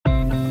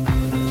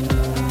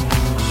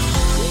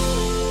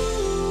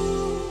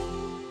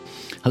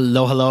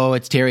Hello,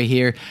 it's Terry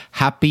here.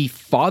 Happy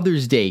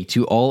Father's Day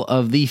to all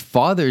of the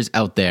fathers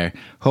out there.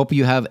 Hope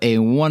you have a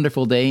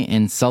wonderful day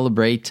and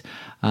celebrate,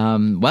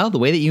 the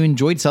way that you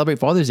enjoyed to celebrate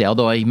Father's Day.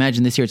 Although I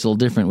imagine this year it's a little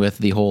different with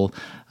the whole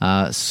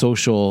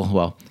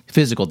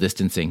physical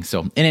distancing.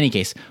 So in any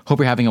case, hope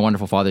you're having a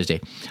wonderful Father's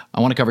Day.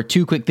 I want to cover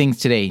two quick things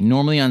today.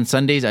 Normally on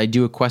Sundays, I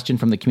do a question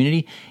from the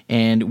community,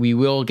 and we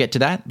will get to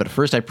that. But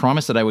first, I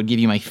promised that I would give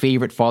you my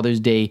favorite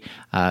Father's Day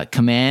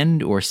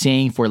command or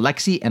saying for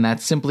Lexi, and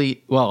that's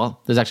simply,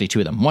 there's actually two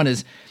of them. One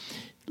is,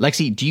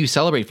 Lexi, do you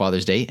celebrate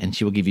Father's Day? And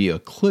she will give you a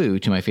clue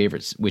to my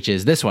favorites, which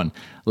is this one.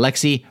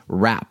 Lexi,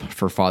 rap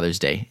for Father's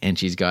Day. And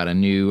she's got a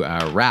new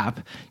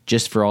rap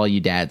just for all you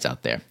dads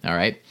out there. All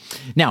right.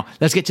 Now,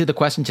 let's get to the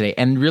question today.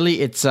 And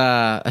really, it's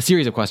a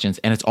series of questions,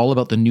 and it's all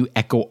about the new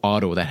Echo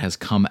Auto that has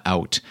come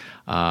out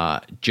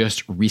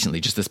just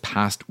recently, just this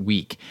past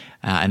week.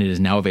 And it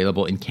is now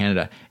available in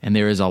Canada. And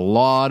there is a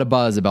lot of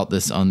buzz about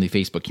this on the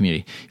Facebook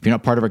community. If you're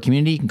not part of our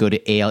community, you can go to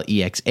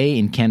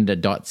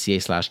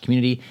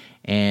alexaincanada.ca/community.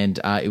 And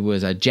it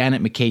was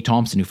Janet McKay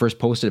Thompson who first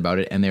posted about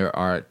it, and there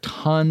are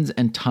tons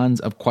and tons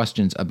of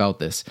questions about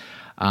this.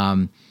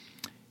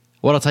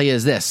 What I'll tell you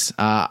is this.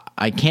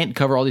 I can't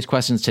cover all these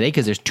questions today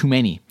because there's too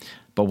many.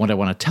 But what I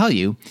want to tell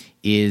you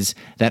is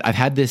that I've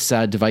had this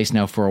device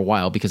now for a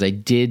while because I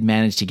did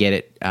manage to get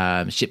it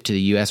shipped to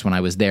the US when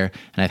I was there,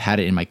 and I've had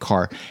it in my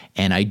car.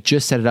 And I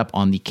just set it up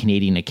on the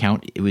Canadian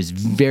account. It was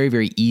very,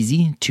 very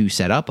easy to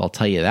set up, I'll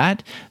tell you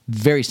that.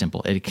 Very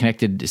simple. It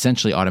connected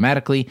essentially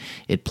automatically.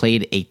 It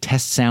played a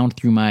test sound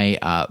through my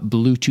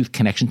Bluetooth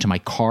connection to my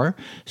car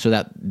so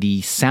that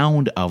the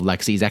sound of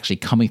Lexi is actually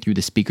coming through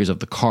the speakers of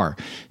the car.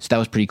 So that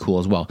was pretty cool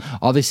as well.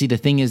 Obviously, the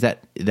thing is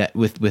that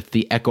with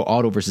the Echo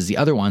Auto versus the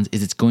other ones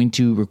is it's going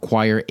to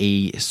require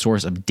a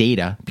source of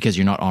data because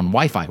you're not on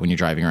Wi-Fi when you're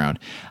driving around.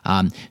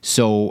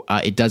 So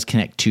it does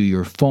connect to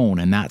your phone,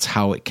 and that's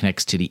how it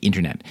connects to the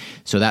internet.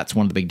 So that's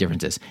one of the big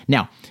differences.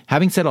 Now,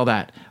 having said all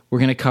that, we're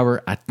going to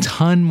cover a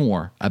ton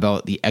more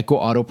about the Echo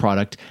Auto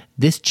product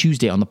this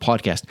Tuesday on the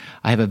podcast.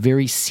 I have a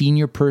very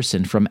senior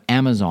person from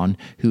Amazon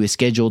who is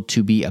scheduled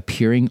to be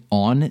appearing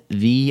on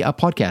the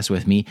podcast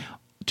with me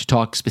to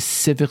talk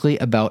specifically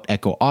about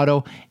Echo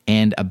Auto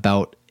and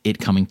about it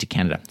coming to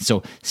Canada.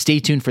 So stay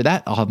tuned for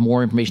that. I'll have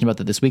more information about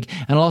that this week.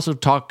 And I'll also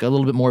talk a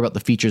little bit more about the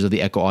features of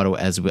the Echo Auto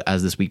as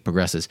this week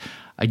progresses.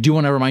 I do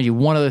want to remind you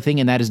one other thing,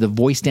 and that is the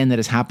Voice Den that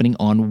is happening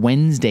on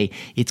Wednesday.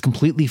 It's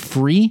completely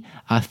free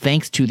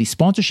thanks to the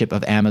sponsorship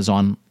of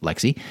Amazon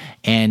Lexi.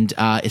 And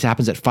it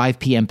happens at 5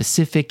 p.m.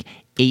 Pacific,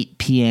 8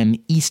 p.m.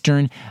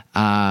 Eastern.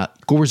 Go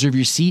reserve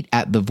your seat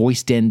at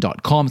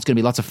thevoiceden.com. It's going to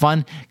be lots of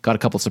fun. Got a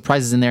couple of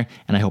surprises in there,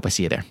 and I hope I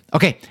see you there.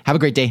 Okay, have a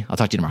great day. I'll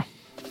talk to you tomorrow.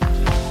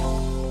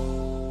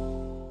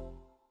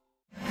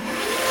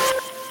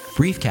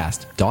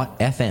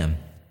 Briefcast.fm